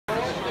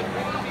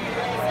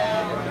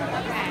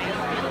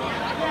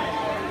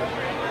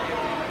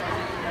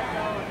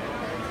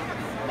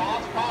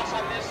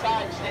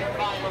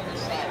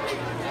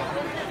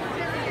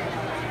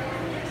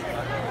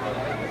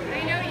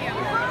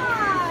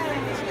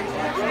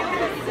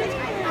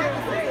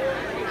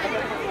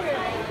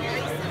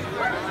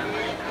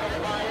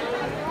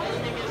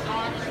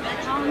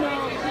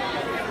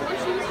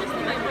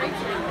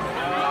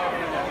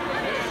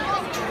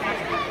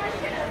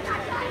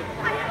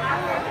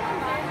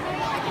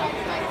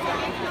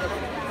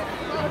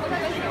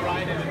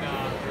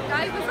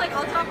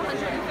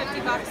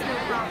$150, no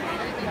problem.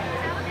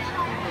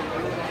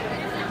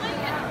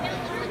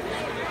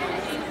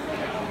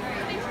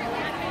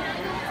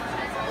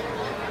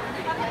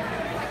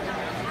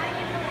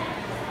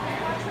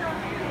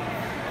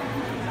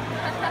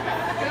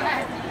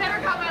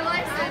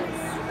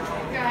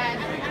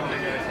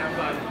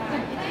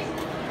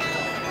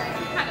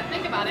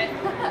 About it.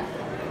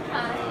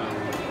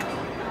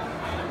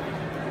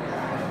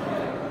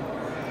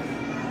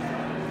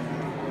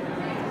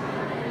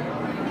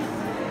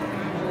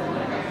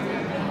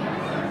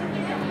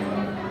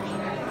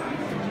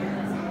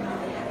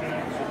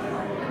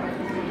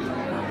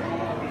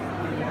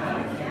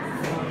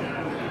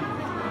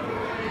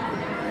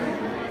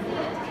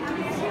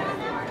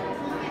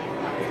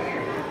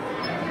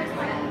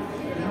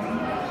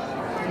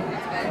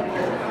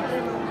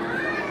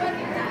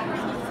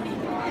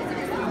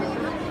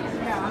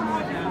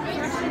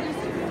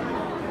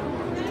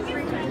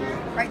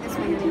 Right this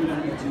way.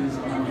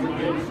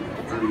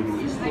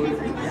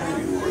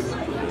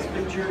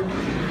 Picture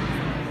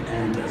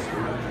and Best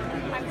Director.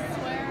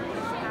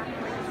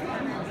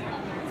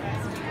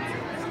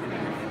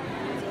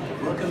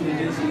 Welcome to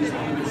Disney's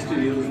Hollywood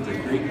Studios, The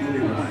Great Movie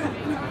Ride.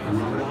 I'm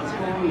Robert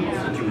Osborne,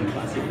 featuring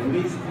classic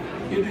movies,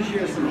 here to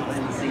share some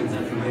behind-the-scenes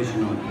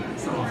information on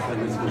some of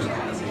Hollywood's most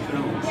classic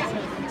films.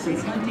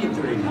 Since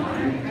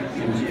 1939,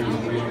 MGM's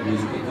great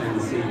musical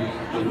fantasy,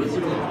 The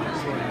Wizard of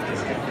Oz,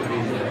 has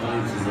captivated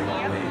audiences of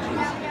all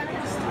ages.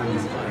 This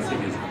timeless classic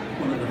is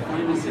one of the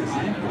finest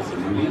examples of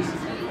movies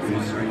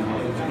produced during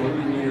Hollywood's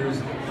golden years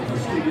of the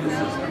studio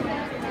system.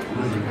 The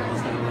Wizard of Oz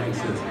now ranks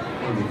as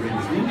one of the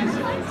greatest movies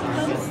of all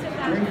time, but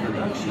during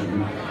production,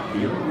 the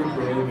Yellow Brick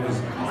Road was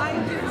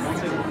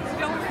often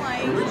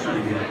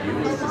originally, the idea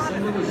was to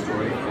center the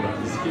story around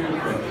the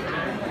Scarecrow.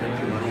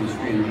 Director Ryan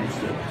screenwrites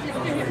the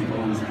Oscar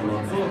Bones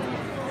book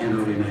in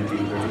early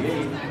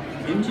 1938.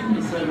 MGM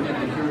decided to make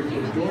the character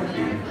of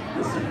Dorothy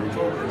the central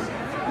focus.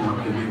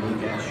 Not to be able to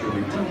cast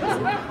Shirley Temple,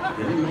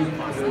 the most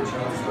popular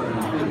child star in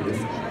Hollywood,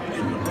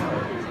 in the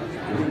part.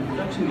 And when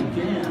production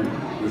began,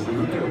 was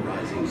another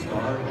rising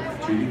star,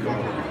 Judy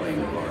Garland, playing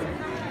the part.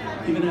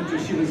 Even after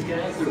she was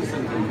cast, there was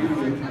some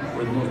confusion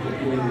for the most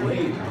appealing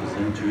way to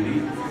present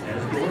Judy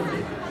as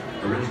Dorothy.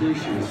 Originally,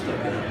 she was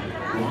stuck in a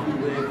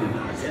long wig and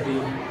a heavy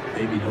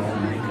baby doll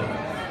makeup.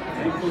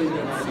 Thankfully,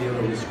 that idea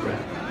was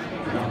scrapped.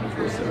 And not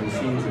before several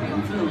scenes had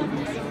been filmed,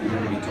 and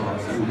had to be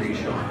tossed and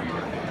reshot.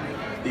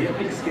 The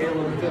epic scale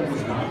of the film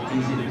was not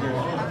easy to pull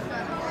off.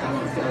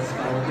 Talent fell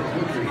scoured the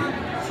country,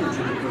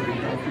 searching for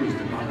perfect actors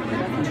to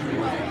populate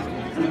Countryland.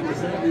 And it was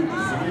that in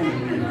designing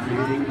and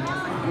creating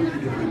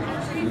 100 different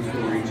costumes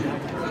for each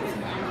actor.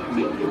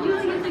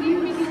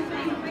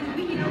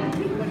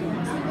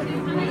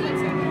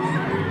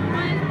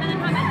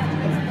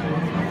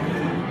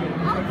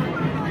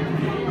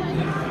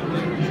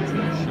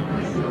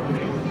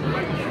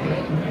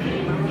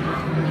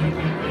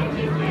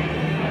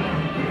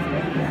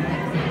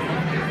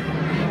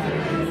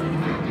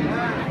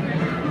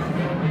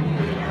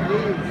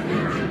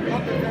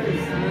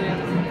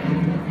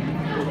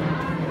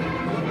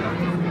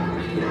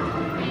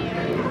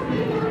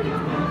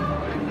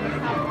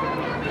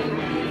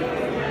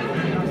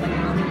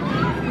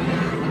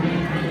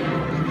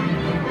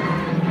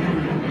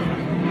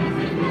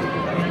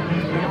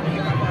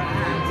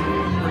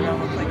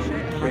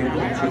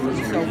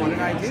 So what did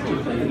I do?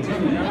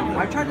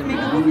 I tried to make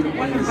it look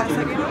like the best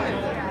I could do it.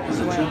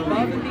 So I went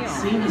above and beyond.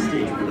 Seen the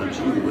stage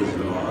production of The Wizard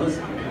of Oz,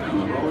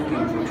 and the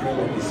rollicking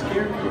portrayal of the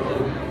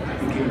Scarecrow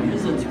became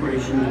his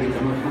inspiration to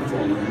become a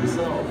performer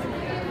himself.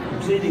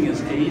 Proceeding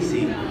as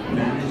Casey,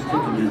 managed to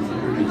convince the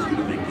producer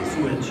to make the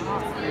switch.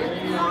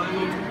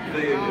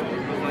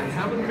 Because I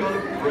haven't got a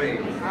brain.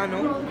 I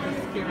know.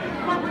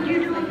 What would you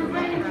do with the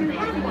brain if you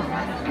had one?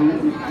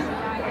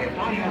 If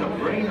I had a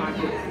brain, I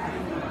could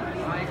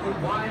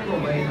while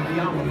away the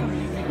hours,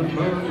 the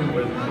burden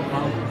with the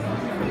flowers,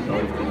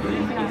 besides the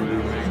dream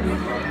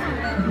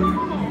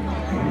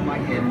my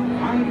head,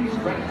 I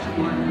scratch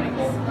my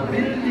legs,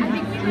 busy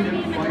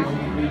afternoon, my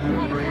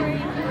own brain.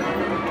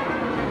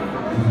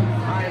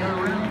 I'd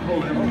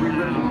ramble every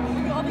round,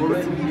 for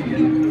empty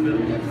in the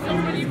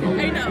middle.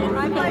 I know.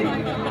 I'm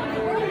like...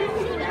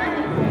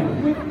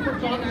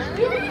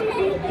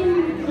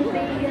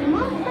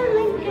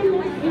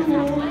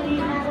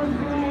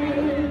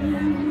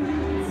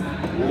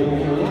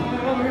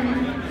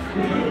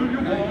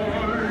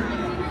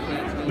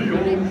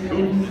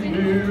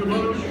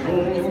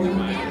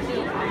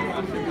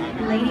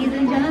 Ladies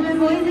and gentlemen,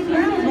 boys and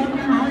girls, welcome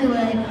to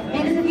Hollywood.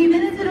 In just a few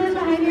minutes, the doors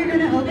behind you are going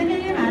to open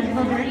and your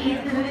magical journey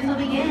into the movies will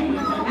begin.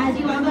 As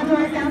you walk onto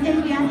our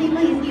soundstage, we ask you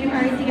please keep your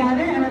parties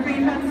together and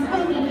refrain from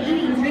smoking,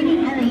 eating,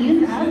 drinking, and the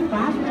use of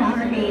flash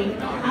photography.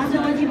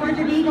 Also, once you board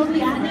your vehicles,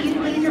 we ask that you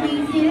please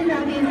remain seated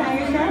throughout the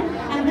entire show,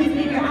 and please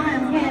keep your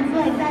arms, hands,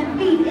 legs, and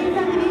feet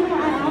inside the vehicle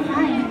at all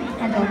times.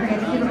 And don't forget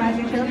to supervise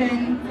your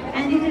children.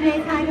 And due to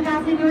today's high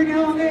capacity, we're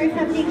no longer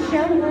accepting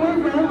show or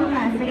row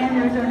requests. Again,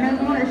 there are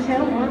no more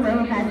show or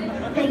row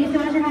requests. Thank you so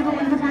much and have a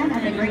wonderful time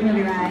at the Great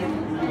Movie Ride.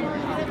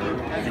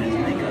 And his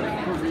makeup,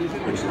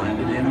 which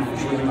landed him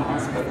actually in the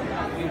hospital.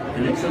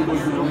 And Nixon was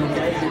the only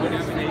casualty,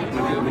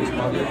 which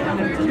Margaret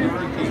Hamilton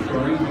was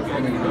buried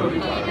performing her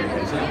guitar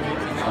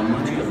music on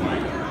Much Good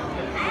Night.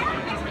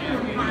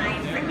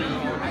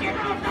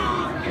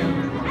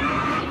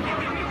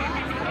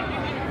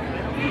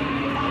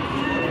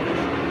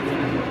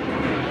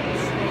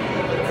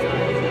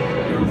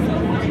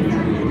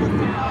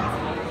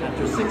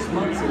 After 6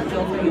 months of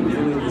filming and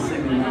doing the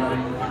segment out of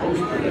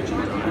post-production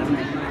time,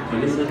 The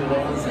Wizard of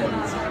Oz had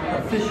its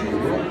official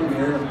world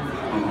premiere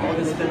on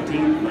August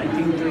 15,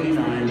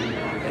 1939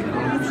 at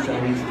Greenwich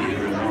Chinese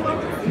Theater in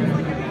Hollywood.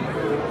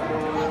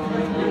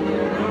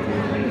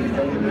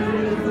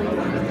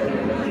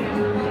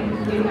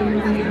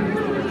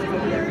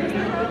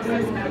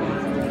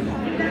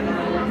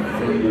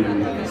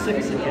 From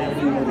 6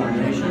 Academy Award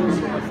nominations,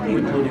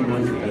 including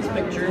one for Best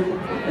Picture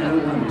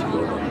and one to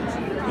awards,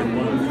 and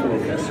one for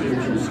Best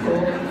Original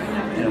Score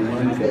and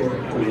one for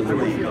Over the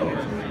Rainbow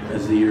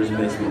as the year's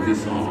Best Movie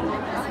Song.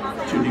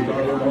 Judy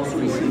Garland also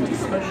received a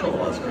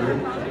special Oscar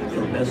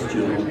for Best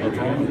Juvenile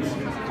Performance.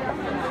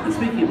 And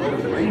speaking of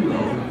Over the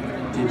Rainbow,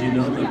 did you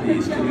know that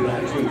the studio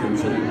actually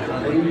considered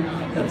cutting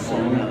that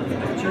song out of the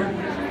picture?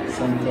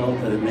 Some felt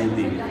that it made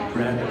the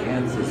Brad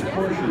Kansas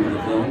portion of the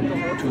film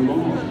too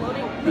long,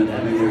 and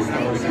having their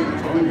stars in the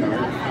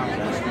barnyard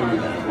fast one of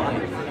that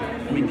life.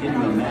 I mean, can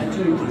you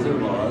imagine the Wizard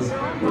of Oz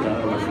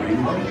without Over the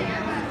Rainbow?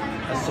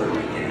 I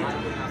certainly can't.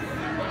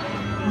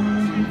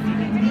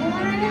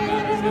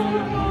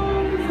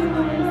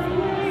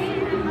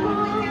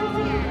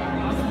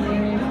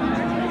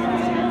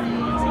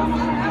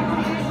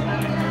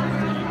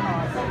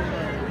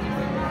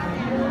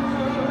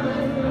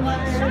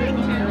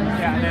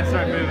 Yeah, and then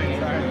start moving,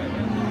 sorry.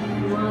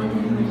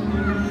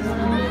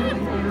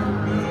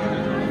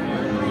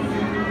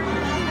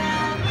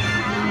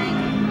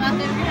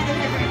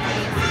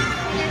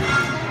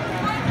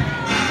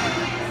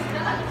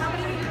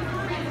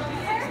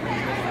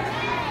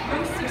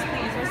 Row 6,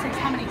 please. Row 6,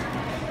 how many?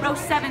 Row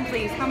 7,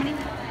 please. How many?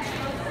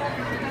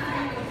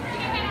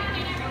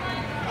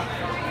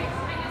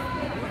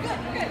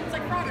 We're good. It's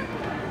like Frogger.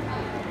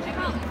 I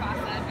call it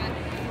pasta, but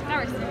that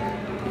works too.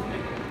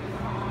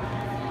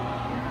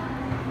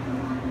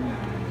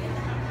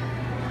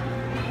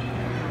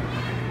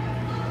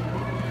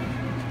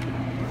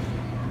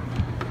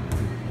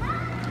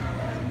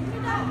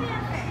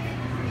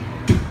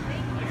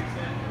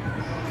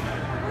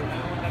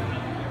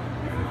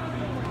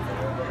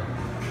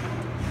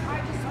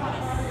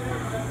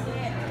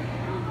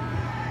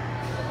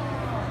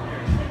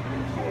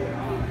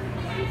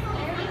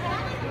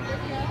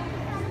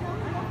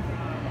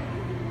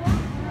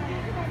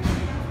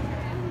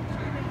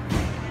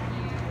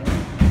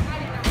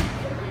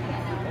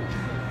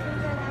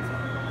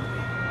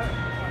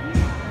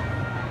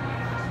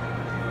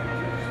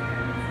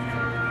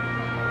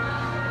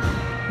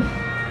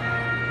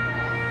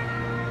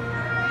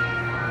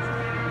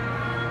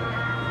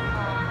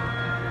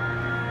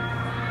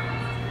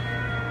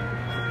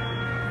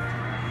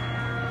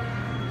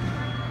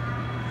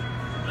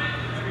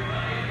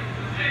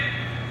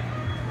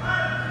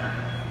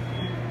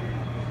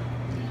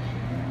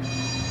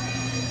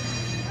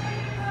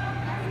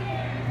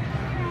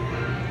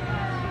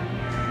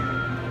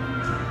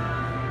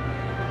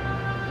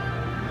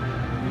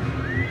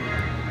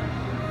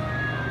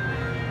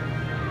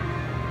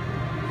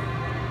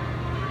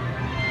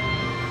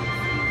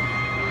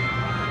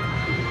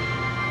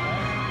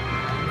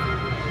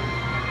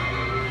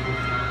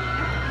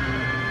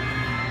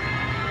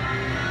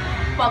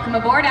 Welcome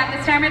aboard. At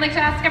this time, I'd like to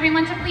ask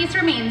everyone to please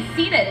remain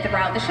seated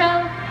throughout the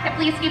show, and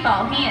please keep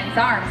all hands,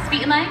 arms,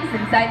 feet, and legs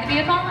inside the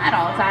vehicle at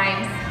all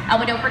times. And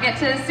don't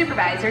forget to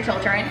supervise your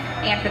children.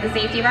 And for the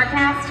safety of our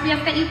cast, we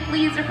ask that you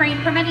please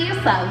refrain from any use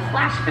of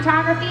flash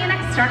photography and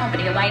external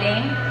video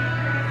lighting.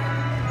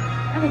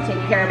 I'm going to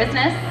take care of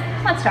business.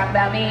 Let's talk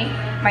about me.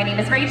 My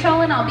name is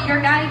Rachel, and I'll be your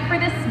guide for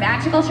this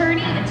magical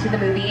journey into the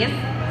movies.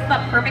 It's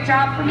the perfect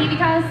job for me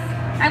because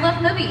I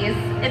love movies.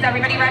 Is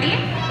everybody ready?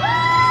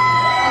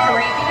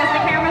 Great, because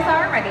the cameras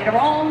are ready to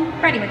roll.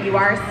 Ready when you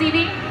are,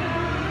 Stevie.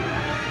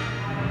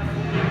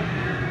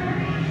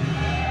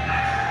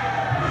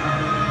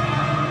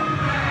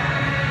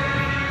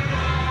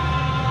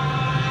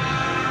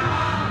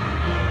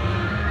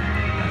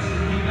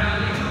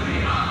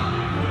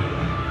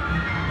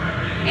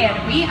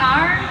 And we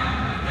are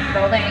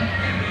rolling.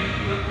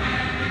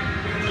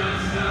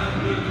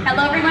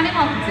 Hello everyone and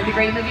welcome to the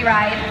Great Movie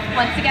Ride.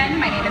 Once again,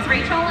 my name is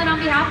Rachel and on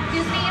behalf of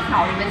Disney's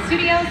Hollywood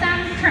Studios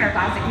and Turner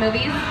Classic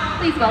Movies,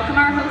 please welcome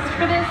our host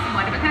for this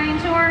one-of-a-kind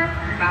tour,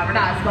 Robert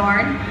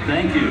Osborne.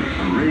 Thank you.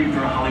 I'm ready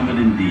for Hollywood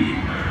indeed.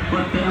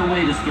 What better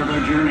way to start our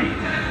journey?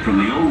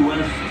 From the Old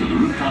West to the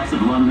rooftops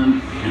of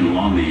London and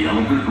along the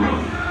yellow brick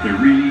road, there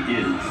really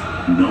is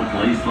no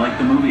place like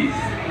the movies.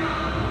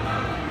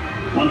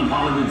 One of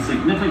Hollywood's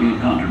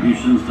significant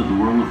contributions to the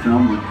world of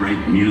film with great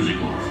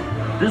musicals.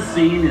 This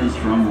scene is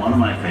from one of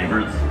my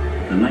favorites,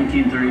 the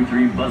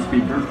 1933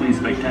 Busby Berkeley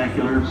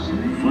spectacular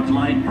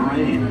Footlight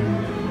Parade.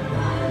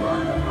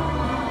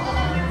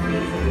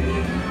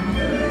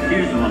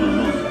 Here's one of the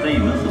most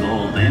famous of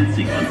all dance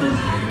sequences.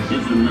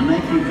 It's from the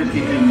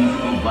 1952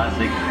 musical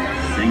classic,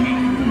 Singing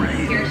in the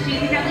Rain. Here's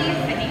Gene Kelly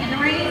singing in the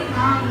rain.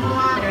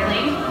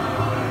 Literally.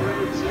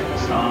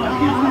 Here's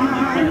one of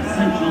the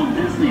quintessential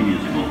Disney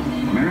musicals,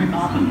 Mary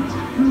Poppins,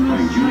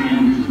 starring Julie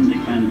Andrews and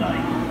Dick Van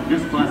Dyke.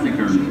 This classic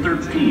earned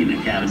 13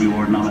 Academy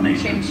Award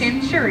nominations.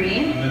 Chim Chim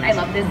Cherie. I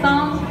love this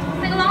song.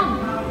 Sing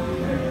along.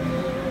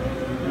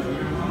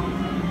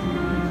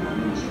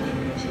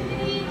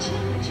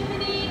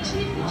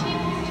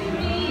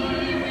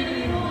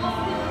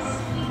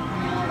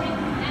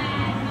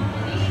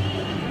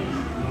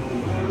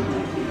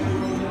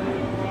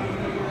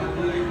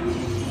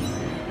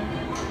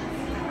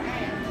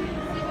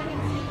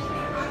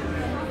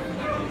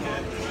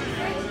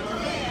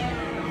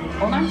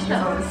 Hold on to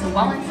those.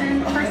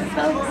 Wallinson versus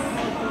folks.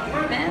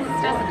 This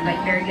doesn't look like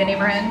a very good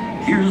neighborhood.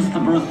 Here's the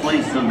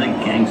birthplace of the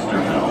gangster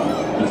film,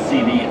 the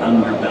seedy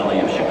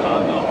underbelly of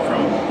Chicago,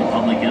 from The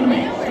Public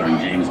Enemy, starring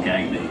James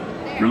Cagney.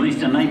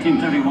 Released in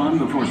 1931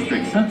 before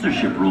strict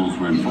censorship rules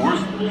were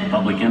enforced,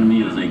 Public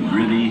Enemy is a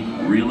gritty,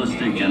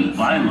 realistic, and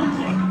violent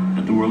look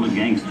at the world of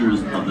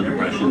gangsters of the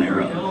Depression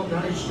era.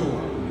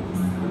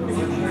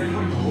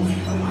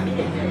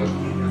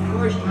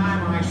 First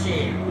time I see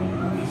him.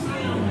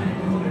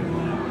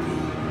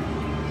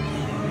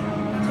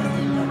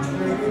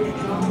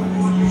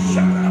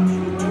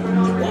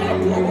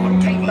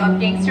 Love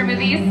gangster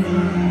movies.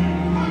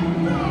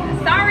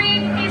 Sorry,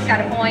 he's got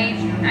a point.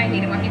 I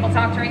hate it when people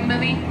talk during the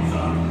movie.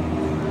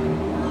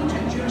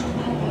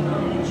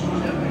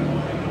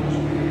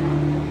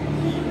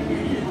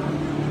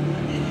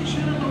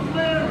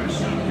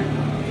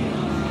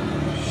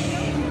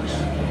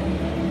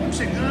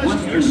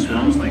 Western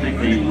films depict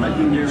the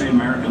legendary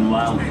American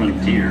wild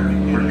frontier,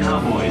 where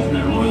cowboys and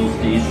their loyal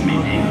steeds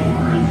maintain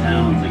order in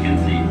towns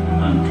against the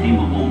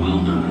untamable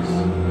wilderness.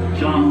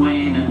 John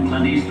Wayne and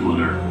Clint Eastwood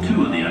are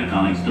two of the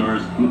iconic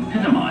stars who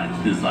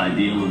epitomize this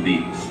ideal of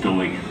the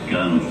stoic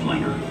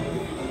gunslinger.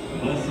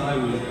 Unless I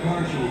was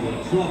partial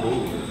to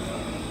trouble,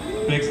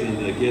 fixing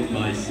to get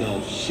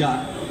myself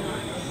shot,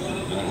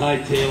 I'd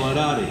hightail it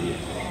out of here.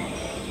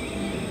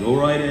 Go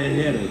right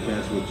ahead if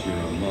that's what you're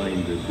a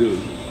mind to do.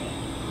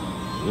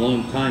 A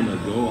long time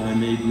ago, I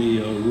made me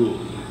a rule.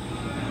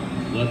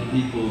 Let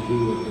people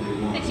do what they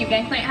want. The two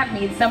gangs might have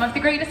made some of the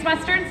greatest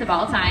westerns of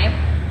all time.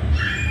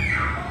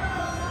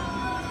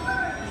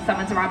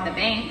 Someone's robbed the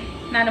bank.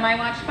 None of my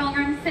watch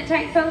pilgrims. Sit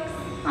tight, folks.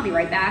 I'll be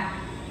right back.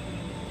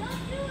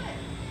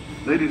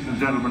 Ladies and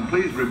gentlemen,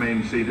 please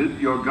remain seated.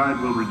 Your guide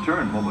will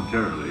return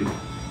momentarily.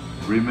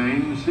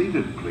 Remain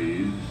seated,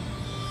 please.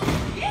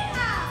 Yeah!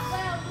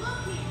 Well,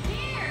 looky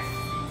here.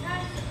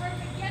 That's the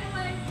perfect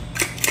getaway.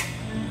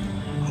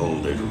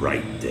 Hold it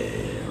right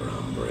there,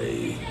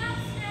 hombre.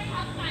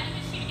 Outside of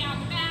the shooting out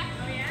the back.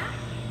 Oh, yeah?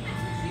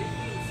 That's what you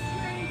think,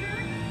 stranger.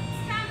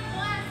 It's time for the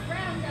last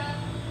roundup.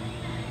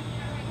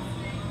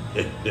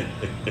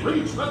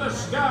 Reach for the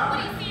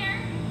sky. Wait here.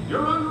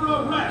 You're under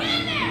arrest. Get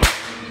in there!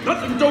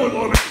 Nothing doing,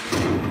 woman. Get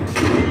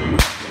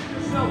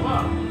yourself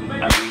up.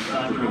 At least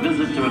time for a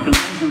visit to a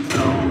convention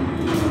zone.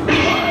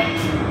 Bye.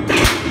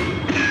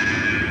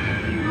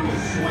 You'll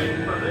swing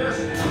for this.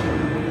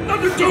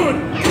 Nothing doing.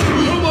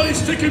 Nobody's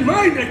sticking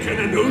my neck in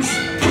a noose.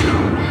 I'm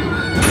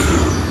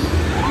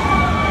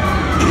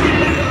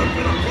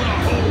gonna put a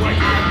hole right in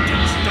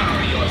that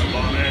stomach of yours,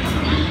 lawman.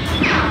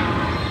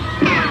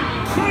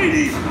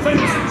 Mighty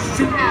fences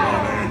shoot,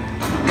 lawman.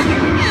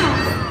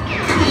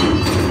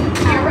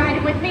 You're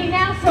riding with me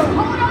now, so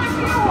hold on to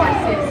your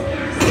horses.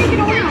 Speaking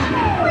of which,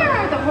 where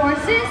are the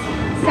horses?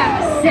 Stop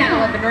the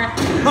sound of the rest.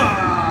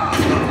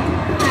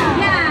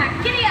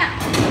 Yeah, giddy up.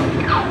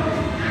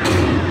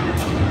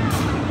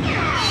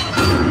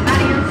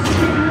 Adios,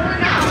 we're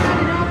not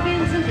running off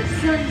into the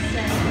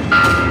sunset.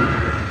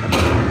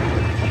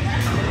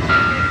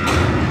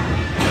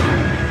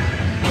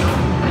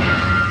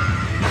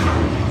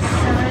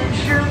 Sun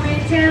sure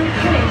went down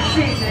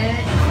crazy, man.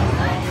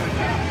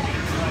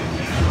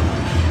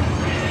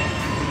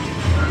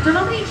 So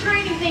nobody try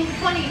anything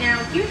funny now.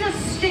 You just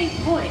stay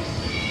put.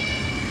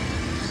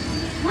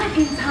 What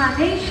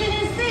incarnation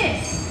is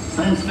this?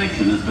 Science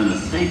fiction has been a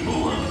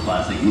staple of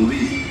classic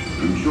movies,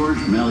 from George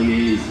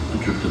Méliès's A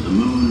Trip to the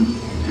Moon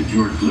to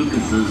George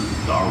Lucas's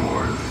Star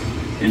Wars.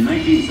 In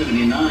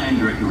 1979,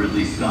 director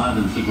Ridley Scott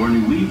and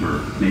Sigourney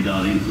Weaver made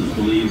audiences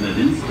believe that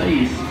in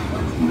space,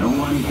 no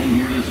one can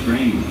hear you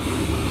scream.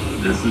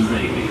 This is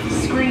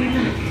Aliens. Scream.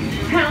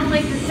 I don't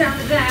like the sound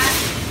of that.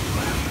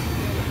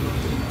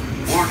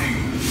 Warning.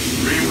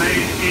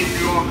 Remain in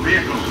your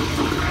vehicle.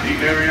 The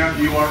area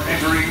you are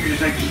entering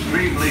is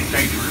extremely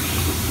dangerous.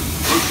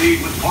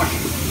 Proceed with caution.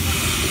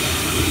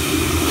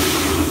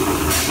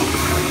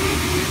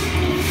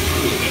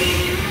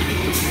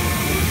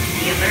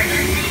 The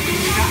emergency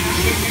response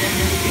system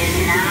is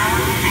now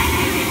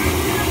activated.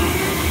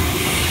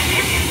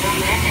 It will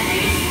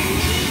detonate in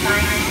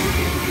T-minus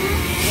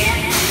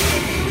 10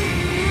 seconds.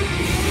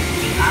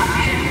 The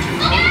option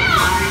to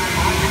modify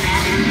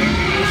automatic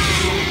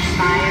detonation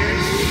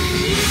expires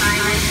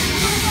T-minus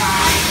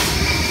 5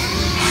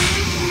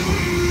 seconds.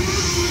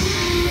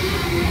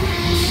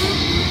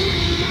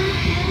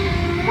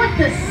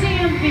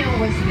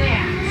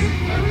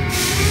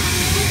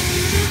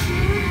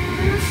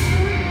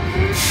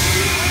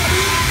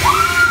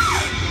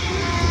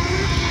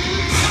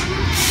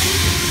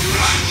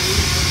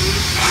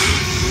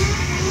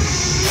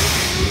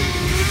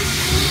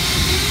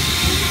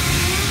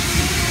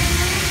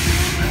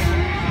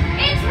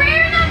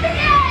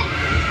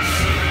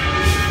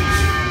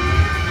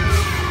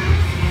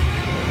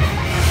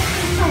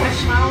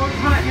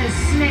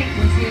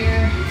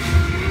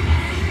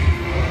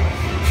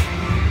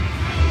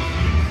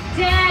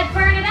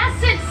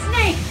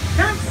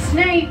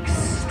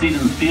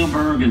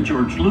 Spielberg and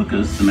George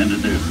Lucas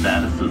cemented their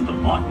status as the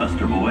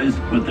blockbuster boys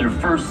with their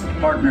first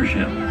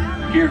partnership.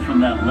 Here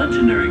from that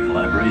legendary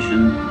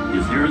collaboration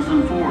is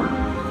Harrison Ford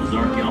as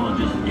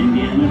archaeologist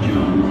Indiana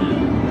Jones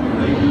in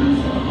Raiders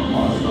of the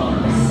Lost Ark.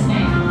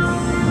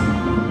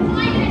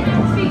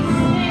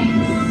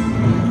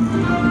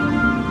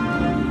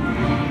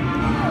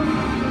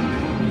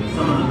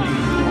 Some of the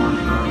biggest horror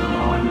stars of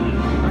Hollywood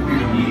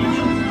appear in the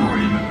ancient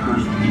story of a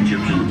cursed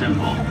Egyptian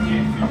temple,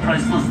 a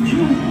priceless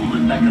jewel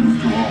that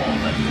beckons to all,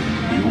 but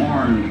be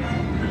warned,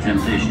 the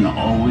temptation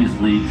always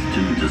leads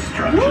to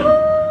destruction.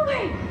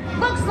 Woo-wee!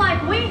 Looks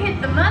like we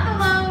hit the mother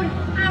lode.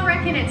 I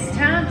reckon it's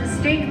time to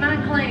stake my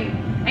claim.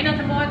 Ain't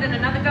nothing more than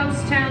another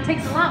ghost town.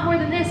 Takes a lot more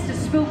than this to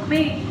spook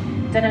me.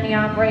 Done any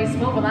hombres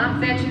smoke while I'm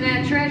fetching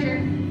that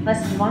treasure.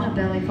 Less than one a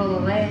belly full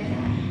of lead.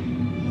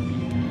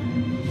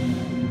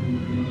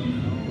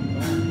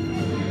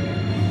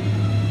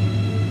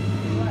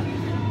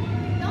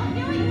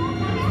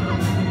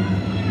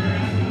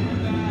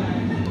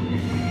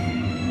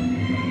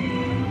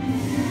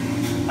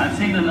 I've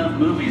seen enough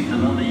movies to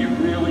know that you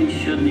really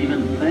shouldn't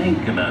even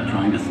think about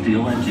trying to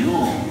steal that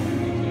jewel.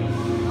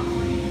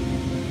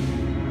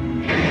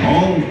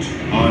 Halt,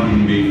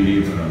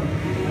 unbeliever.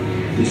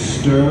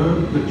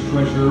 Disturb the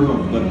treasure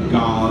of the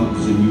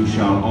gods, and you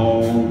shall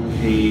all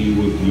pay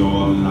with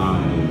your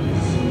lives.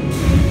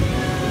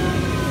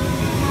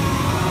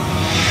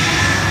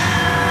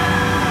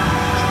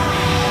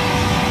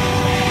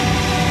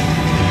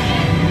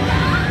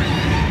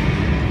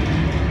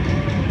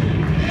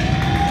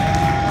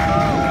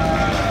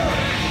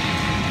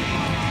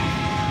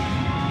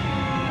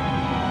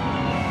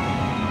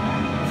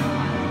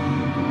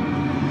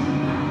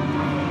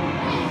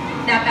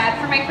 Not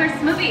bad for my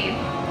first movie,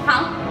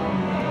 huh?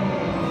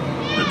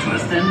 The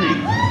twist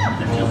ending.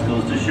 That just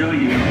goes to show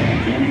you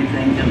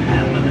anything can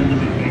happen in the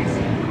movies.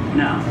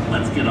 Now,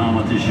 let's get on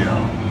with the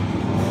show.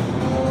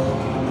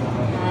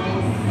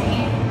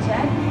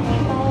 Dead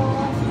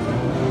people.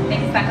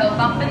 Big specko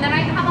bump in the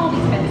night have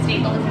always been a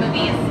staple of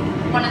movies.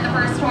 One of the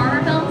first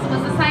horror films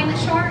was a silent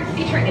short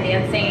featuring a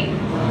dancing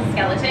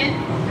skeleton,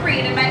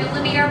 created by the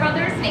Lumiere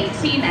brothers in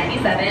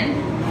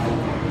 1897.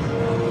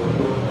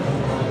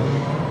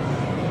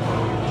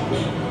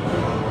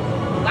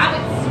 Wow,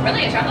 it's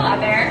really a jungle out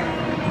there.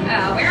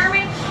 Where are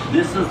we?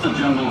 This is the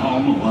jungle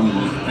home of one of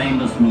the most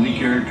famous movie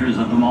characters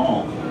of them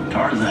all,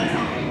 Tarzan.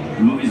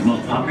 The movie's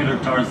most popular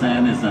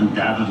Tarzan is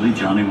undoubtedly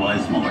Johnny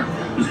Weissmuller,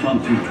 who's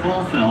gone through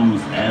 12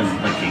 films as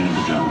the King of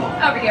the Jungle.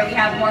 Over here we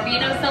have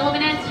Morbius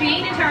O'Sullivan as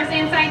Jane and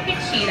Tarzan's sidekick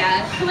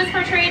Cheetah, who was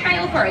portrayed by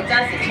over a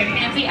dozen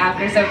chimpanzee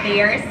actors over the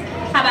years.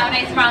 How about a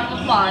nice round of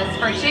applause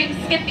for Jig,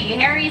 Skippy,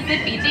 Harry,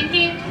 Zippy,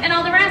 Dinky, and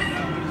all the rest?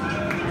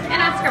 An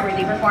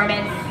Oscar-worthy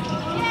performance.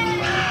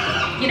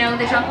 You know,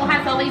 the jungle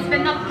has always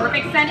been the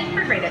perfect setting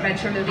for great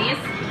adventure movies.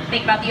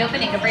 Think about the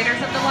opening of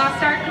Raiders of the Lost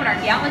Ark when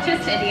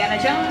archaeologist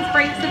Indiana Jones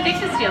breaks the big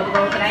to steal the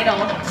golden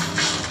idol.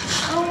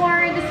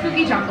 Or the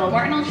spooky jungle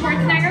where Arnold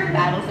Schwarzenegger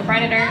battles the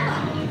Predator.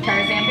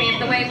 Tarzan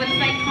paved the way with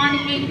his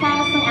iconic game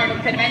fall so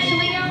Arnold could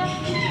eventually get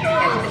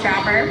to the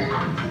chopper.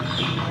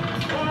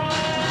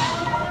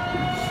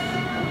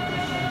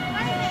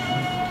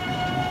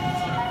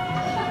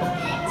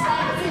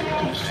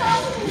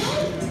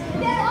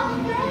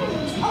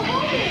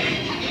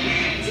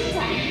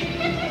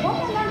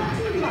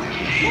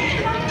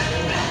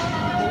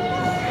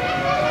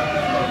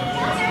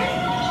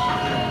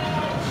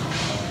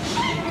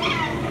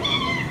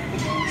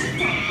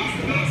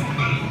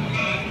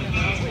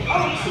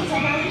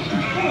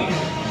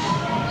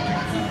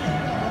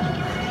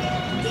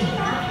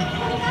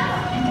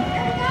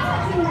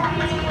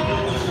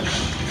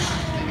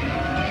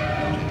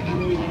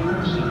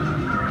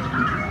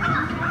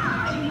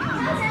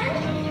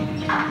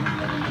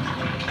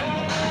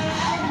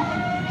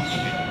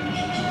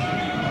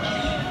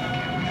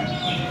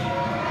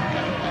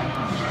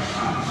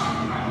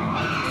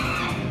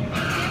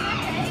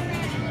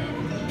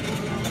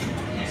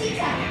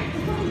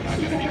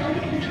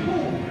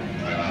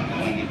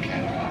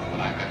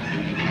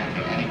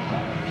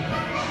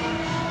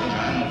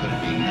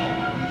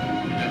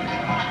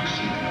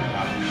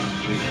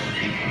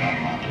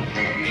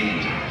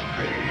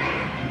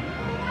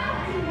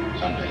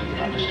 Someday you'll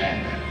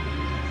understand that.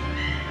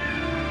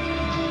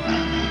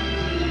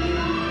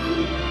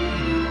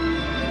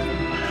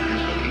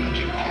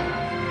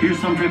 Here's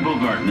Humphrey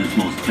Bogart in his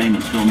most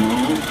famous film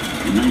role.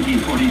 In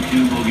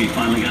 1942, Bogey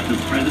finally got to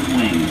spread his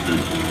wings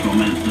and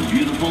romance the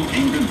beautiful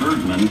Ingrid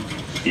Bergman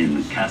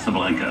in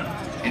Casablanca.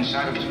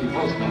 Inside of us, we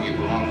both know you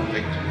belong to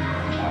victim.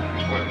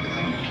 It's work, the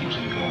thing that keeps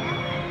it going.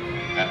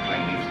 That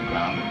plane leaves the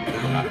ground and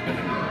will not fit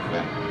into the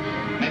web.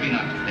 Maybe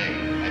not today,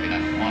 maybe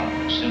not tomorrow,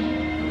 but soon,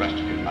 the rest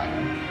of your life.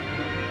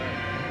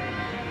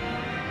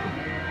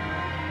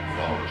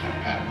 We'll always have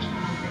paths.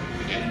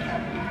 We didn't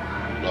have it.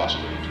 We lost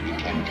it until we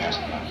came to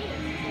Casablanca.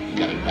 We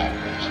got it back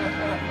there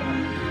somehow.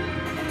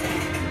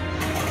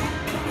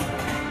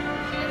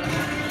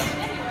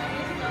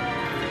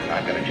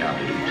 I've got a job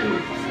to do too.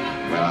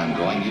 Where I'm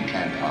going, you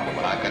can't follow.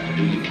 What I've got to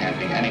do, you can't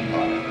be any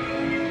part of.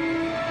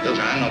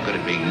 Filter, I'm no good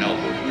at being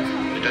noble,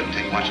 but It doesn't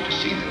take much to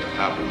see that the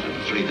problems of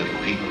the three little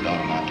people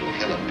don't amount to a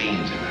hill of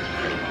beans in this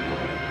great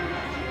world.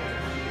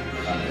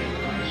 Sunday, you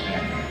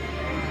understand me?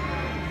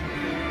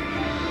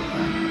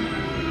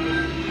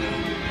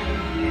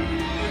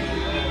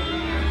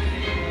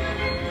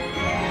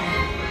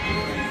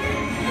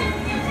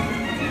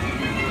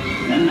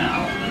 And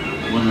now,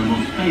 one of the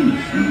most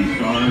famous movie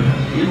stars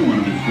in one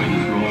of his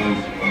greatest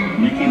roles,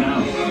 Mickey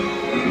Mouse,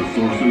 as the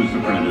Sorcerer's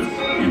Apprentice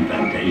in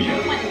Fantasia.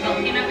 When the film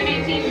came out in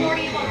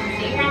 1940, Walt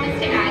Disney promised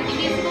to add the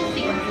musical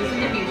sequences in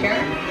the future.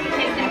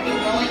 His nephew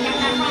Roy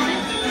kept that promise.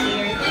 2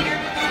 years later,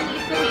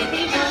 released the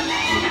Fantasia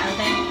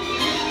 2000.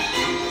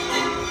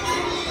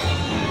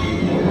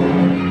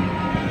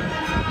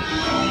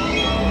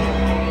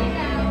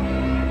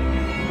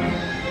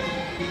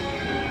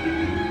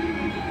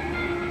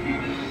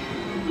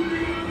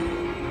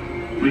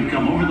 We've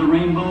come over the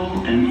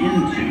rainbow and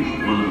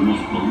into one of the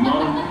most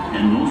beloved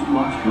and most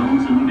watched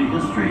films in movie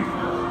history,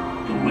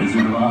 The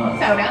Wizard of Oz.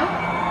 Toto,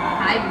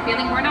 I have a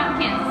feeling we're not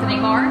in Kansas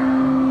anymore.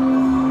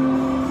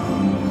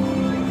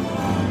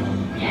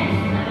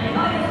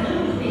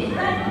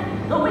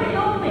 The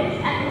window fish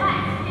at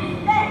last is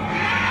dead.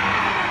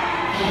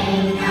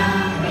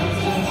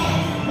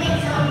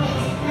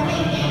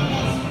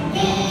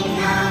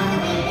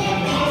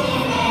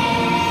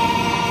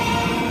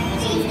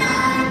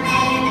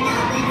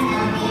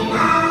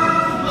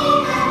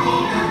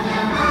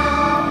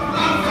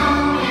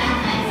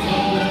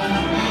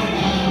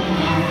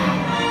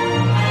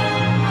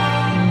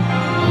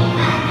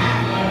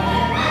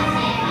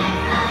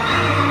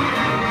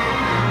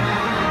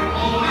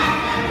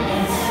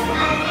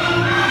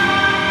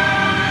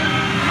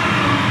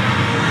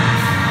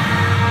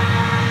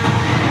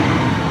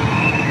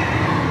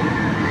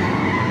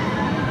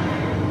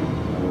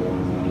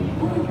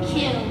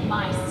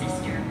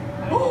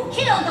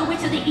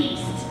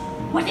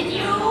 Was it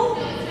you?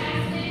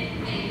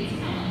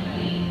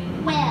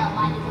 Well,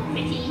 my little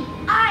pretty,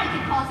 I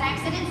can cause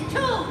accidents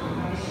too.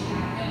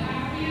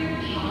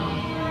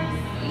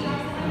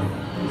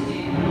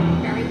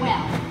 Very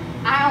well.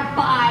 I'll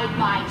bide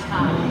my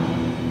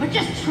time. But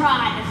just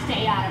try to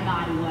stay out of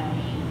my way.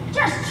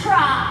 Just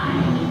try.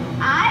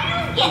 I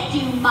don't get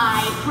you,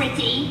 my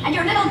pretty. And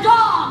your little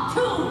dog,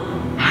 too.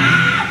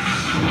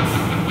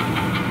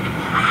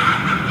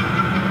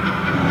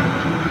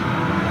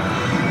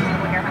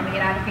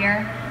 Out of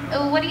here.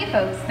 What do you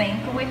folks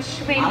think?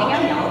 Which way do we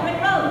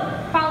go?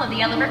 Follow the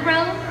yellow brick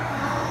road.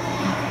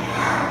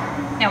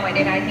 No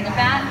idea anything of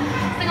that.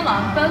 Sing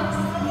along, folks.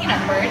 You know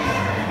the words.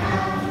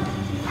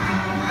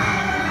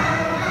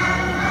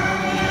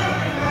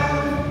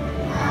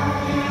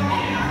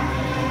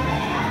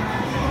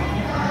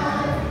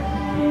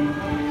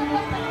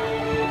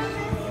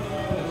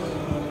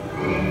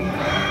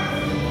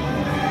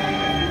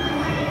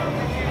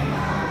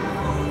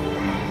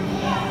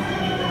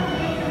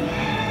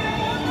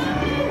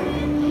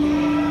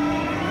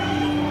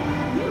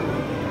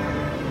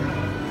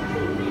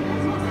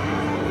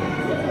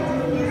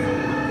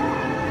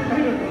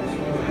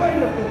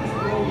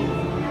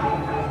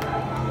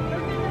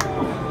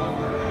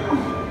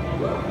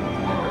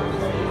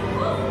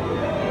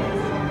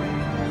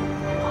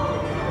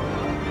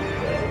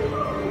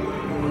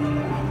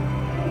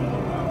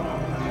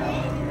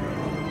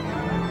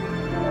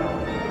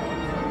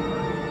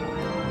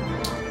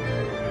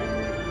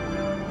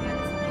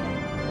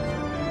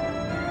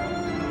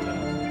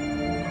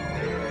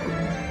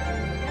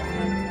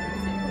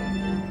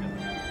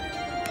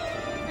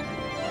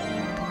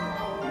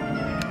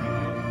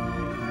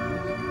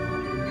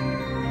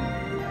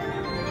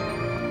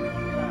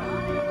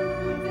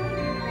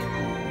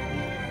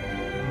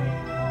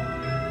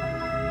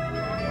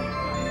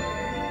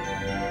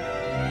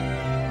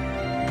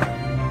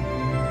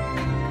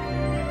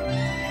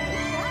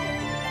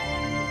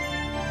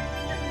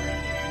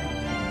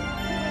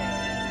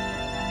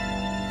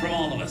 From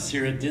all of us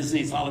here at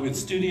Disney's Hollywood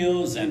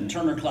Studios and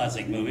Turner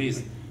Classic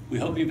Movies, we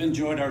hope you've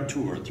enjoyed our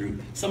tour through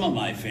some of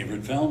my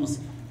favorite films.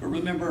 But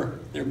remember,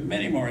 there are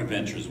many more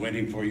adventures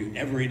waiting for you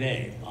every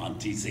day on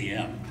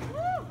TCM.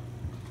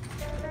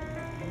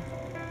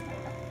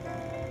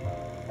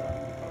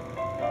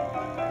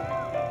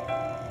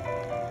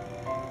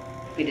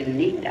 We didn't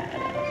need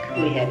dialogue.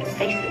 We had to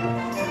face it.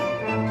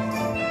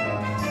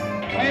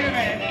 Wait a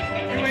minute.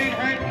 You ain't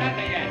heard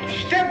nothing yet.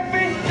 Step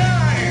in time!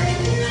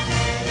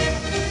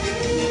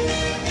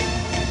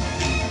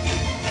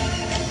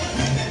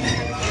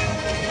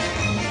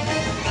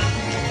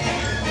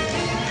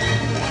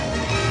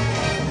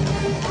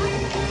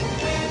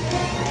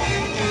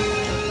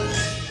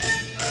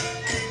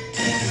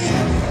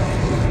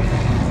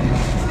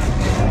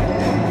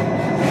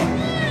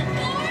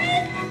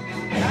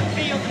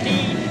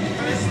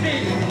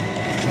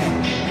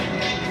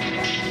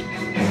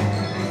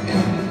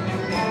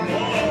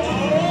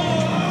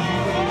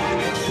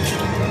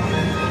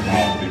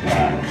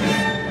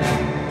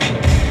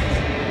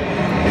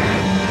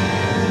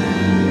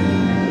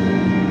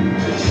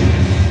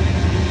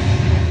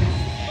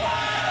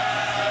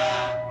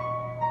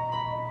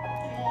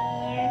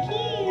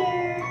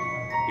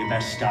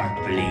 Stop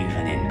start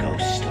believing in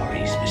ghost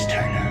stories, Miss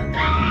Turner?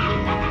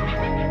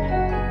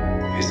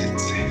 Is it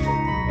safe?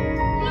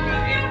 I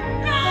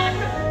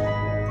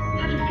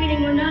have a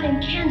feeling we're not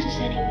in Kansas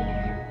anymore.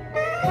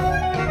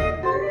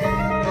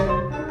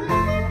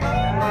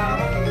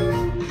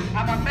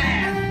 I'm a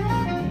man.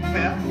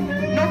 Well,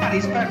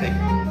 nobody's perfect.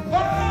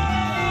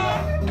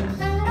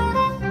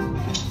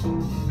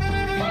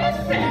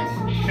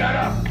 Shut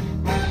up.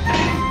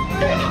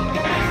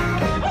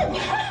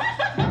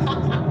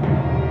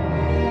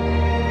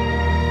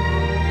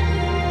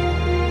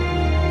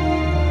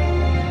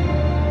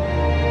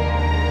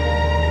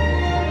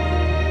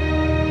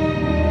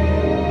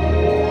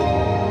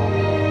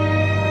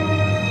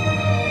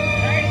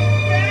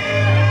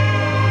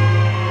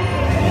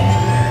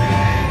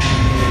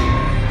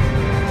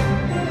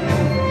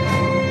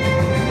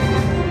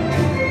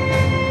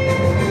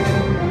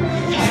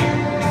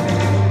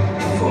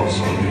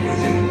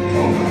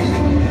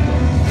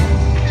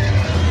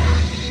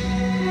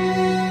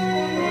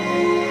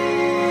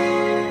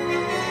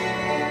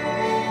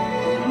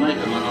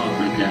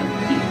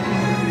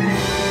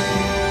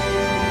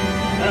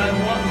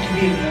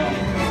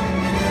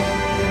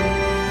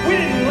 We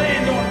didn't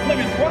land on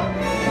Plymouth Rock.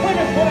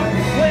 Plymouth Rock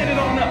landed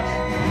on us.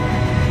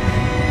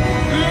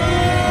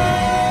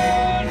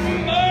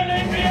 Good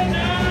morning,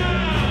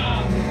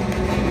 Vietnam!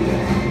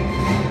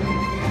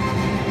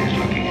 He's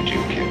looking at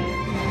you, kid.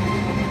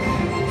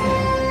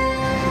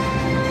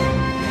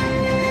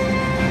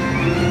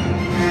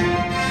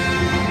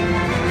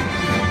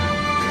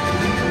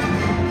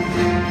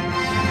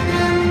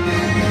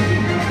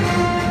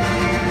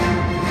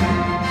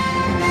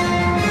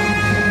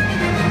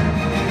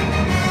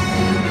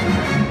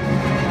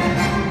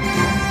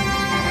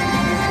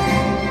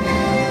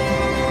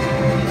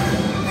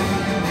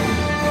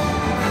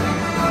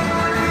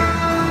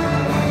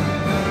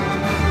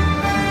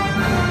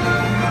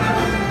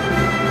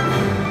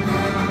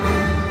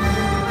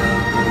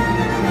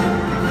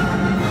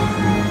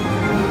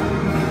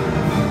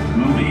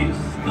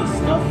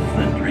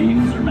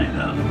 Dreams are made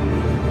of.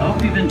 I hope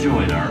you've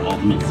enjoyed our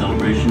ultimate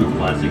celebration of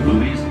classic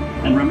movies,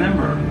 and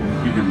remember,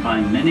 you can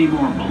find many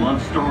more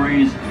beloved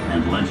stories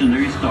and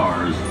legendary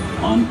stars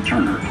on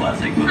Turner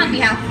Classic Movies. On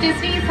behalf of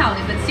Disney's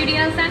Hollywood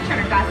Studios and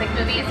Turner Classic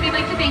Movies, we'd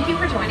like to thank you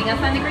for joining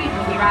us on the Great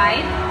Movie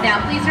Ride.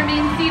 Now please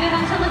remain seated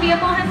until the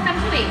vehicle has come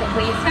to a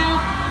complete stop.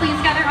 Please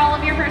gather all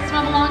of your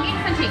personal belongings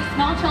and take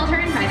small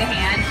children by the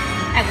hand.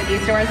 And with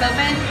these doors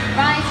open,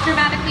 rise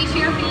dramatically to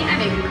your feet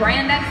and make a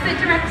grand exit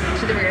direct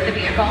to the rear of the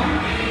vehicle.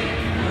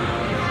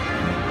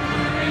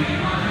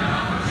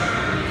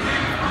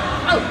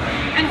 Oh,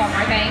 and one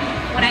more thing.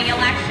 When I yell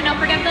action,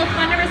 don't forget those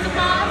thunderous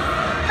applause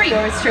for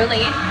yours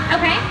truly.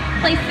 Okay,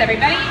 places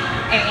everybody,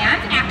 and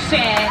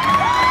action!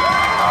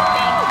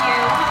 Thank you.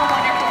 Have a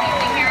wonderful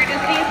evening here at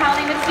Disney's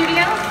Hollywood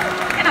Studios.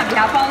 And on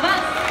behalf of all of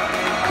us,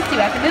 we'll see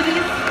you at the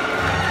movies.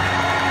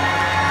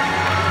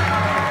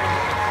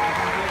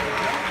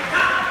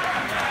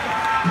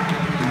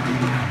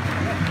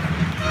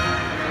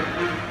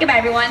 Goodbye,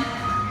 everyone.